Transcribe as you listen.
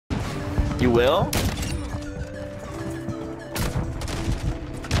You will?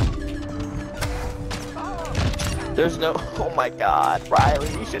 There's no. Oh my God, Riley,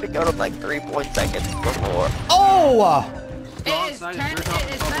 you should have gone up like 3 seconds before. Oh! It's 10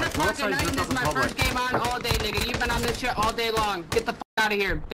 o'clock at night and this is my first game on all day, nigga. You've been on this shit all day long. Get the fuck out of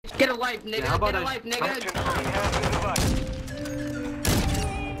here, bitch. Get a life, nigga. Yeah, get a life, nigga.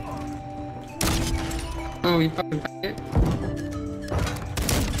 Oh, you fucking it.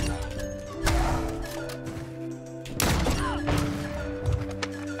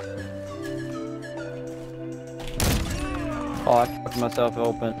 Oh, I fucked myself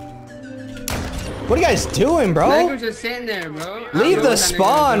open. What are you guys doing, bro? Nigga was just sitting there, bro. Leave the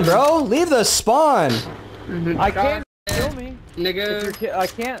spawn, bro. Leave the spawn. I can't kill me. Nigga. I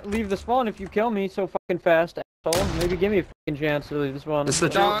can't leave the spawn if you kill me so fucking fast, asshole. Maybe give me a fucking chance to leave the spawn. It's the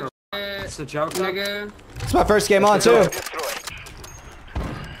joke. It's the joke, nigga. It's my first game on, too.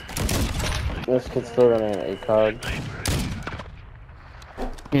 This kid's still running an ACOG.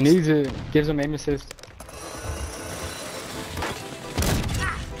 He needs it. Gives him aim assist.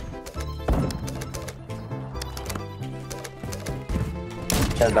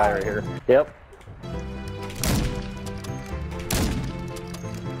 Can't die right here. Yep.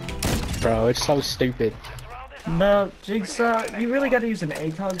 Bro, it's so stupid. No, Jigsaw, you really gotta use an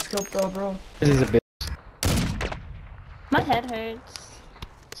ACOG scope though, bro. This is a bitch. My head hurts.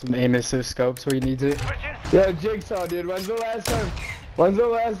 Some aim assist scopes where you need it. Yeah, Jigsaw, dude. When's the last time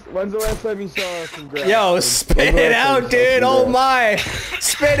you saw some grass? Yo, spit it out, dude. Oh my.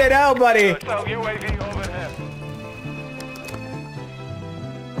 Spit it out, buddy.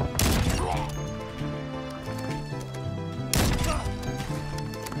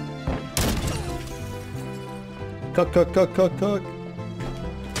 Cook, cook, cook, cook, cook.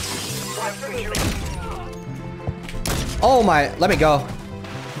 Oh my, let me go.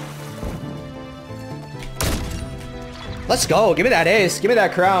 Let's go, give me that ace, give me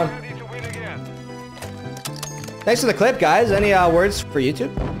that crown. Thanks for the clip, guys. Any words for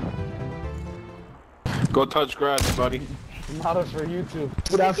YouTube? Go touch grass, buddy. Not for YouTube.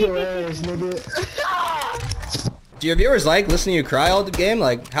 That's hilarious, nigga. Do your viewers like listening to you cry all the game?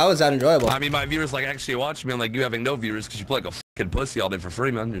 Like, how is that enjoyable? I mean, my viewers like actually watch me, and like you having no viewers because you play like a fucking pussy all day for free,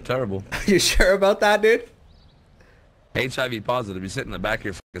 man. You're terrible. You sure about that, dude? HIV positive. You sit in the back of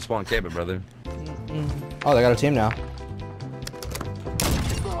your fucking spawn cabin, brother. Oh, they got a team now.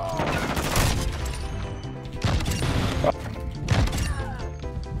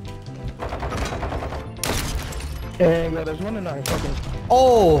 Dang, there's one in our fucking...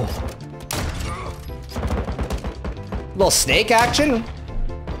 Oh! Little snake action?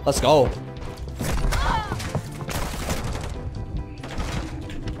 Let's go.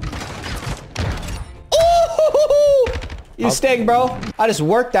 Ooh! You sting, bro. I just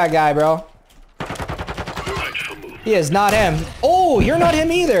worked that guy, bro. He is not him. Oh, you're not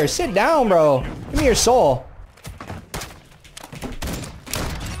him either. Sit down, bro. Give me your soul.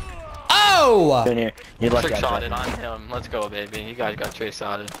 Oh! You lucky Trick I was shotted jacking on him. Let's go, baby. You guys got trick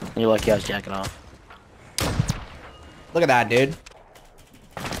shotted. off. You lucky I was jacking off. Look at that, dude.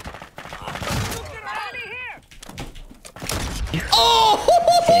 Oh!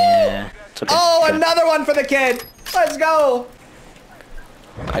 Yeah. It's okay. Oh, Okay. another one for the kid. Let's go.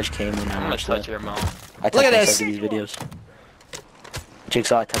 I just came in and I'm gonna watched touch that. your mouth. I Look at touch this. myself to these videos.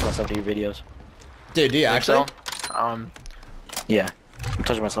 Jigsaw, I touch myself to your videos. Dude, do you actually? So? Yeah. I'm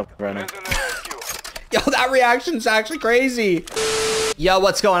touching myself right now. Yo, that reaction's actually crazy. Yo,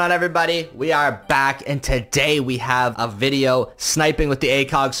 what's going on, everybody? We are back, and today we have a video sniping with the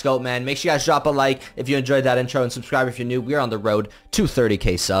ACOG scope, man. Make sure you guys drop a like if you enjoyed that intro and subscribe if you're new. We're on the road to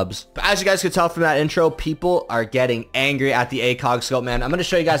 30K subs. But as you guys could tell from that intro, people are getting angry at the ACOG scope, man. I'm going to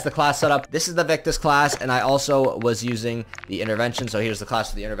show you guys the class setup. This is the Victus class, and I also was using the intervention, so here's the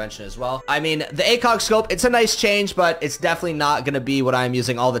class for the intervention as well. I mean, the ACOG scope, it's a nice change, but it's definitely not going to be what I'm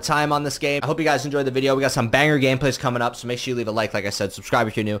using all the time on this game. I hope you guys enjoyed the video. We got some banger gameplays coming up, so make sure you leave a like I said, subscribe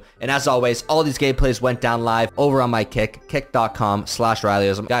if you're new. And as always, all these gameplays went down live over on my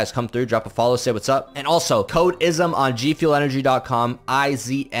kick.com/rileyizm. Guys, come through, drop a follow, say what's up. And also, code ISM on GFUELenergy.com,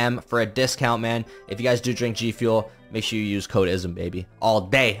 IZM for a discount, man. If you guys do drink G Fuel, make sure you use code ISM, baby. All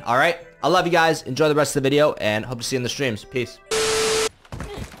day, all right? I love you guys. Enjoy the rest of the video, and hope to see you in the streams. Peace.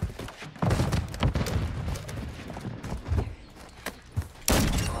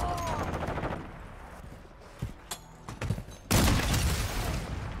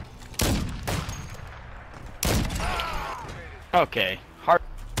 Okay. Hard.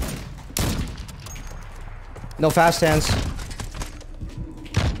 No fast hands.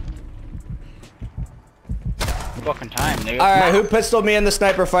 Look. fucking time, nigga. Alright, who pistoled me in the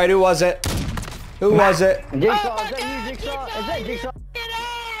sniper fight? Who was it? Who was it? Jigsaw, is that you, Jigsaw? Is that Jigsaw?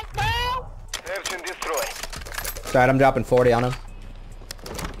 Search and destroy. Alright, I'm dropping 40 on him.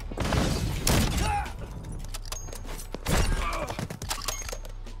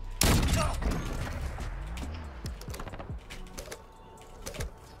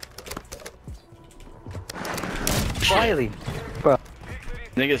 Riley.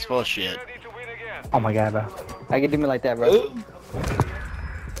 Nigga's full of shit. Oh my god, bro. I can do me like that, bro.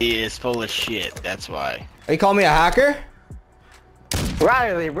 He is full of shit, that's why. Are you calling me a hacker?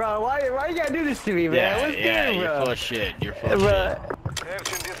 Riley, bro, why you gotta do this to me, man? Yeah, What's yeah, good, you're bro? full of shit. You're full of shit.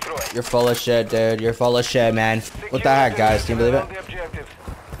 Search and destroy. You're full of shit, dude. You're full of shit, man. What the heck, guys? Can you believe it? The objective.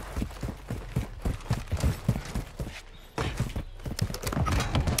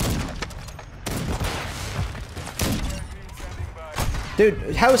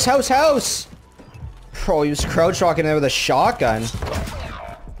 Dude, house! Bro, he was crouch walking there with a shotgun.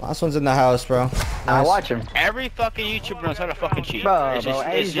 Last one's in the house, bro. I Nice. watch him. Every fucking YouTuber knows how to fucking cheat. Bro, It's bro, just,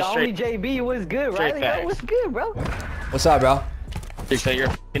 hey, it's just only straight, JB was good, straight Riley, bro, facts. what's good, bro? What's up, bro? so you're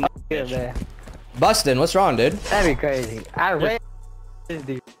fucking Good, man. Bustin', what's wrong, dude? That'd be crazy. I read this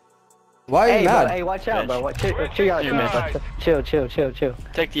dude. Why are you Hey, mad? bro, hey, watch out, bro. Chill, chill.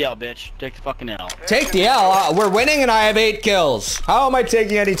 Take the L, bitch. Take the fucking L. Take the L. We're winning and I have 8 kills. How am I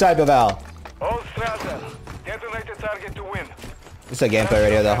taking any type of L? All Strasser. Detonate the target to win. It's a gameplay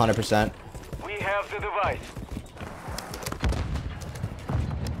radio though, 100%. We have the device.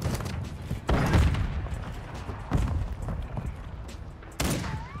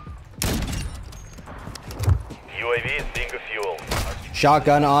 UAV is being refueled.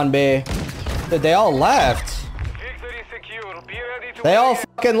 Shotgun on B. Dude, they all left. Victory secure. Be ready to They all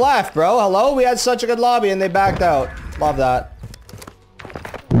fucking left, bro. Hello? We had such a good lobby and they backed out. Love that.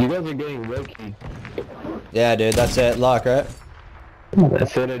 You guys are getting lucky. Yeah, dude, that's it. Luck, right?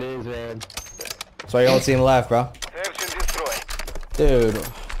 That's what it is, man. That's why your whole team left, bro. search and destroy. Dude.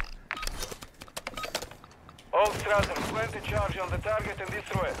 All Strasser, plant a charge on the target and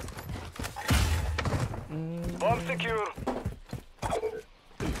destroy it. Bomb secure.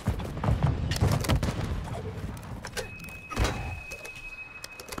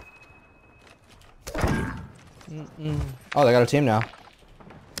 Oh, they got a team now.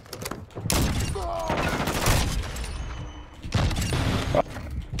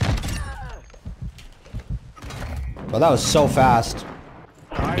 Well, that was so fast.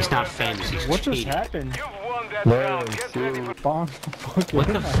 He's not famous. He's What just cheating. happened? You've won that No, round. Get ready for Bomb. What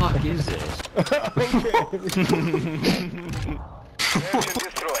the fuck is this? search and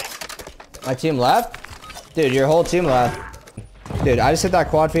destroy. My team left? Dude, your whole team left. Dude, I just hit that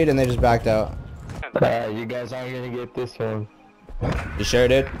quad feed and they just backed out. You guys aren't gonna get this one. You sure,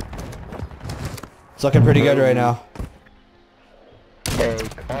 dude? It's looking pretty good right now. Hey,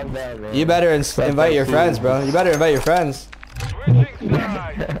 calm down, man. You better invite your friends, bro. You better invite your friends. Switching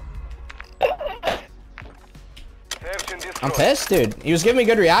sides. Search and destroy. I'm pissed, dude. He was giving me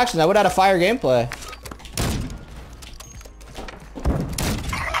good reactions. I would have had a fire gameplay.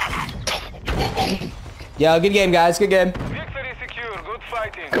 Yo, good game, guys. Good game. Victory secure. Good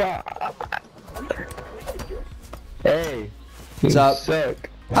fighting. Hey, What's you up? suck.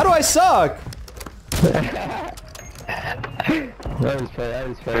 How do I suck? That was fair. That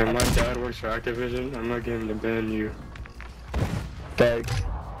was fair. My dad works for Activision. I'm not getting to ban you. Thanks.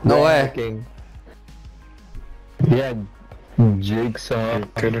 No way. Hacking. Yeah, Jigsaw.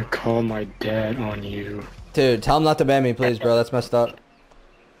 I'm gonna call my dad on you. Dude, tell him not to ban me, please, bro. That's messed up.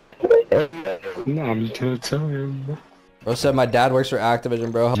 No, I'm just gonna tell him. Bro said my dad works for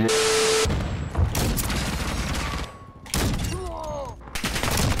Activision, bro.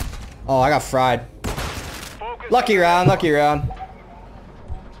 Oh, I got fried. Lucky round, lucky round.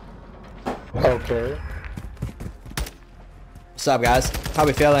 Okay. What's up, guys? How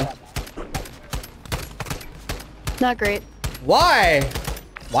we feeling? Not great. Why?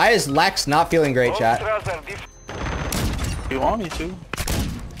 Why is Lex not feeling great, chat? You want me to?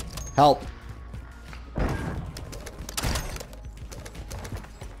 Help.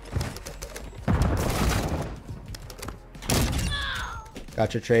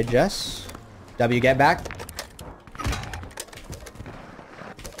 Got your trade, Jess. W, get back.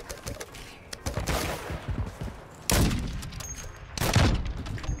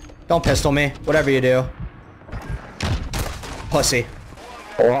 Don't pistol me. Whatever you do. Pussy.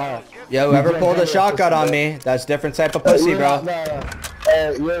 Wow. Yo, whoever pulled a shotgun on me, that's different type of pussy, bro.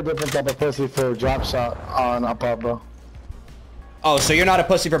 You're a different type of pussy for a drop shot on up, bro. Oh, so you're not a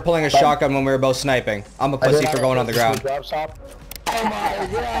pussy for pulling a shotgun when we were both sniping. I'm a pussy for going on the ground. Drop shot. Get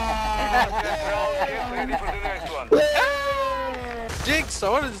ready for the next one.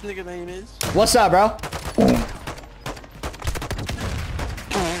 Jigsaw, what this nigga name is? What's up, bro?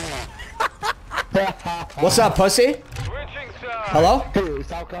 What's up, pussy? Hello? Hey,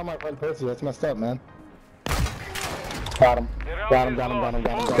 stop calling my friend pussy. That's messed up, man. Got him. Got him, got him, got him,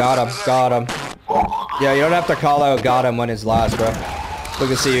 got him. Got him. Yeah, you don't have to call out got him when it's last, bro. We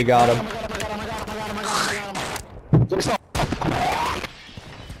can see you got him.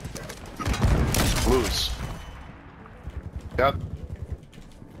 Loose. Yep.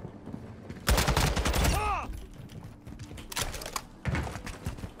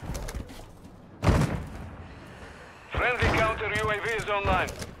 Friendly counter UAV is online.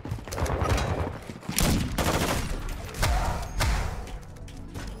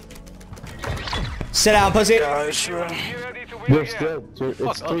 Sit down, pussy. You're still. It's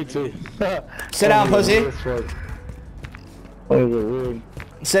 3-2. Sit down, pussy. Weird.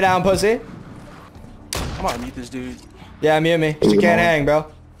 Sit down, pussy. I'm gonna mute this dude. Yeah, mute me. You can't hang,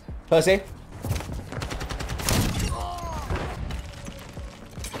 bro. Pussy.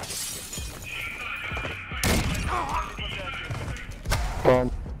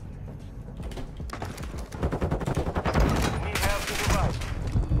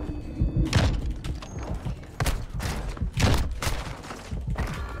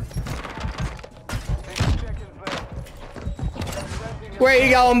 Where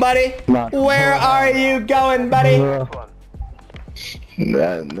you going, buddy? Where are you going, buddy? That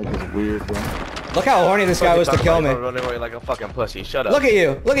nigga's weird, bro. Look how horny this guy was to kill me. Running away like a fucking pussy. Shut up. Look at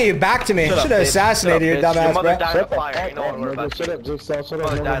you. Look at you. Back to me. Should have assassinated your dumbass, Your mother bro. died in a fire. You know what we're about. Shut up, Jigsaw. Shut Your up.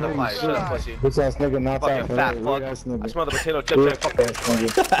 mother died in a fire. Shut up, pussy. This ass nigga not Fucking fat fuck. I smell the potato chips and fucking.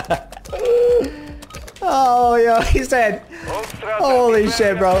 Oh, yo, he said, holy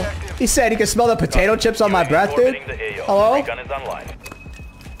shit, bro. He said he could smell the potato chips on my breath, dude. Hello?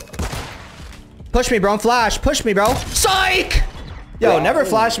 Push me, bro. Flash. Push me, bro. Psych! Yo, never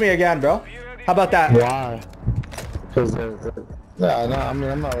flash me again, bro. How about that? Why? Because yeah, no, I mean,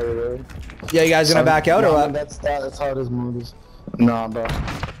 I'm not really worried. Yeah, you guys gonna back out or what? That's how this move is. Nah, bro.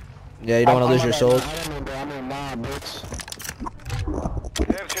 Yeah, you don't want to lose your souls. I mean, nah, bitch.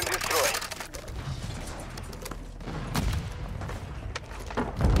 Search and destroy.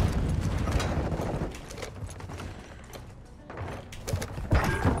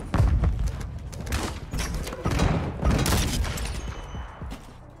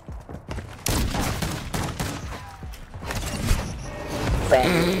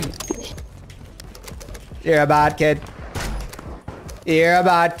 You're a bad kid. You're a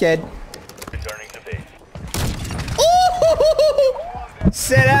bad kid. Returning to base. Ooh!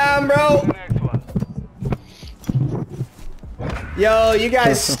 Sit down, bro. Yo, you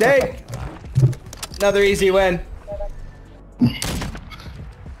guys stink. Another easy win.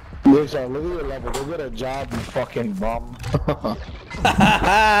 Listen, look at your level. Go get a job, you fucking bum.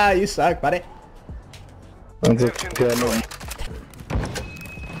 You suck, buddy. That's okay, man.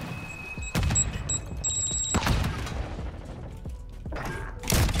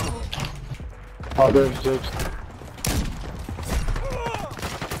 Oh, there's Jake.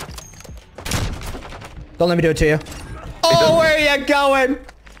 Don't let me do it to you. Oh, where are you going?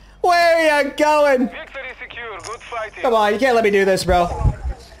 Where are you going? Victory secure. Good fighting. Come on, you can't let me do this, bro.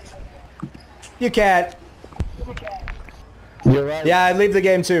 You can't. You're right. Yeah, I'd leave the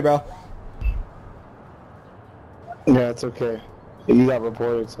game too, bro. Yeah, it's okay. You got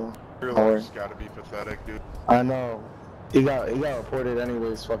reported, so. Your life's gotta be pathetic, dude. I know. He got reported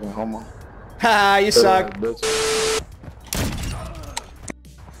anyways, fucking homo. Haha, you suck.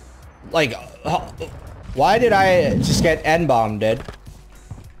 Like, why did I just get N-bombed, dude?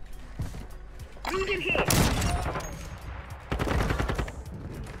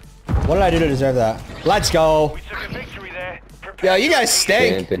 What did I do to deserve that? Let's go. Yo, you guys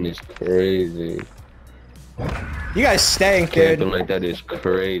stink. Camping is crazy. You guys stink, dude. Camping like that is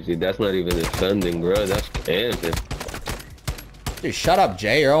crazy. That's not even defending, bro. That's camping. Dude, shut up,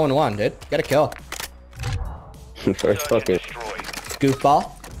 Jay. You're 0-1, dude. Get a kill. First fucking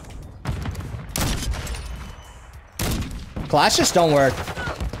Goofball. Clash just don't work.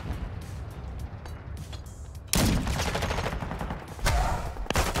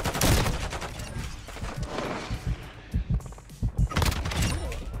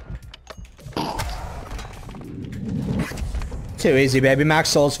 Too easy, baby. Max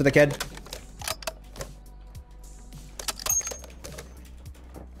souls for the kid.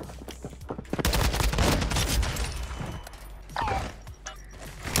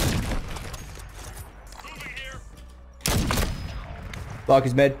 Fuck,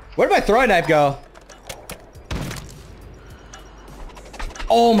 he's mid. Where did my throwing knife go?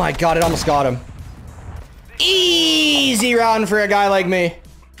 Oh my god, it almost got him. Eee! Easy round for a guy like me.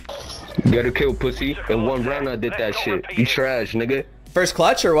 You gotta kill pussy. In 1 round I did that shit. You trash, nigga. First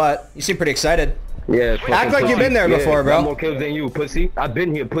clutch or what? You seem pretty excited. Yeah. Act like you've been there before, bro. Got more kills than you, pussy. I've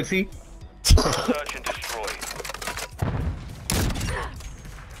been here, pussy. Search and destroy.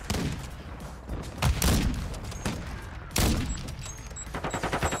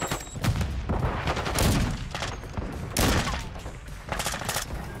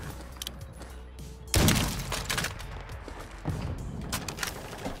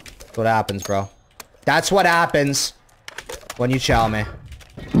 That's what happens, bro. That's what happens when you chow me.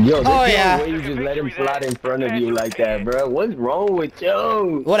 Yo, oh yeah. Way you just let him slide in front of you like that, bro. What's wrong with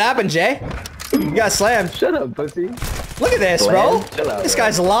you? What happened, Jay? You got slammed. Shut up, pussy. Look at this, bro. This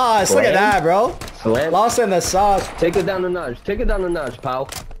guy's lost. Look at that, bro. Lost in the sauce. Take it down a notch. Take it down a notch, pal.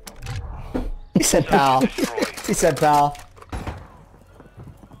 He said pal. He said pal.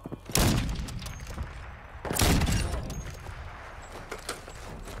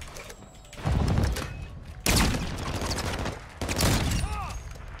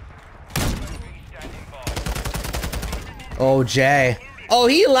 Oh, Jay. Oh,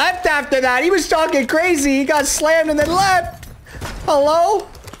 he left after that. He was talking crazy. He got slammed and then left. Hello?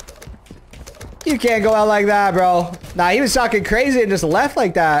 You can't go out like that, bro. Nah, he was talking crazy and just left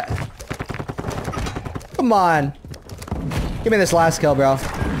like that. Come on. Give me this last kill, bro.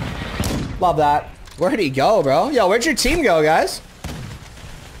 Love that. Where'd he go, bro? Yo, where'd your team go, guys?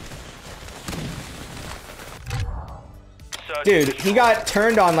 Dude, he got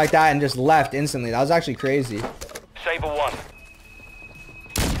turned on like that and just left instantly. That was actually crazy. Saber 1.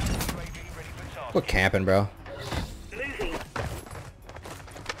 Quit camping, bro.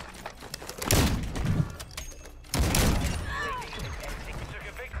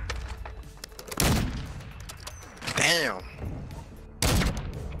 Damn.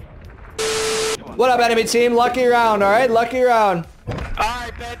 What up, enemy team? Lucky round, alright? Lucky round.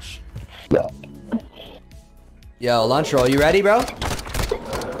 Alright, bitch. Yo, lunch roll, you ready, bro?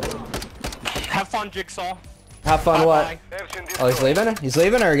 Have fun, Jigsaw. Have fun what? Bye. Oh, he's leaving? He's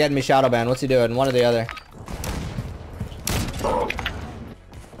leaving or getting me shadow banned? What's he doing? One or the other.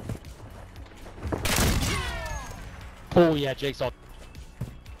 Oh yeah, Jigsaw.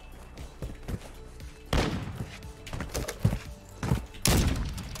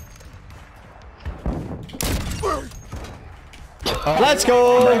 Let's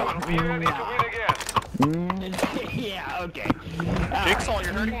go! Yeah, okay. Jigsaw,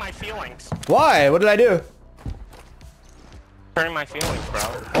 you're hurting my feelings. Why? What did I do? Hurting my feelings, bro.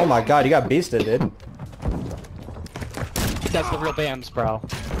 Oh my god, you got beasted, dude. That's the real BAMs, bro.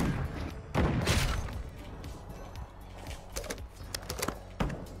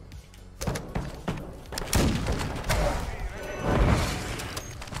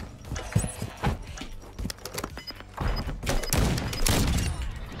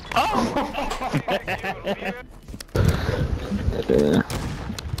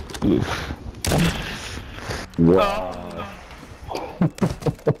 Wow.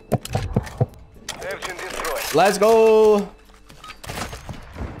 Let's go!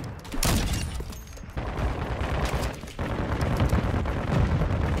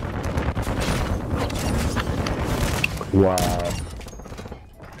 Wow.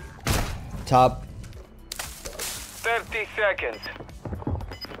 Top. 30 seconds.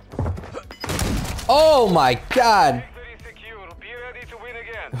 Oh my god! Secure. Be ready to win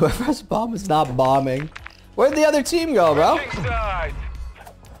again. Whoever's bomb is not bombing. Where'd the other team go, bro?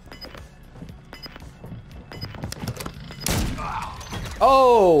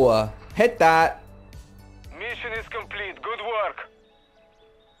 Oh! Hit that. Mission is complete. Good work.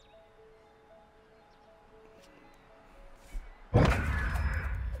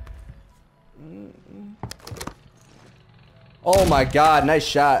 Oh my god, nice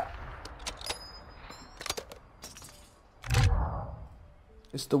shot.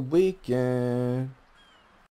 It's the weekend.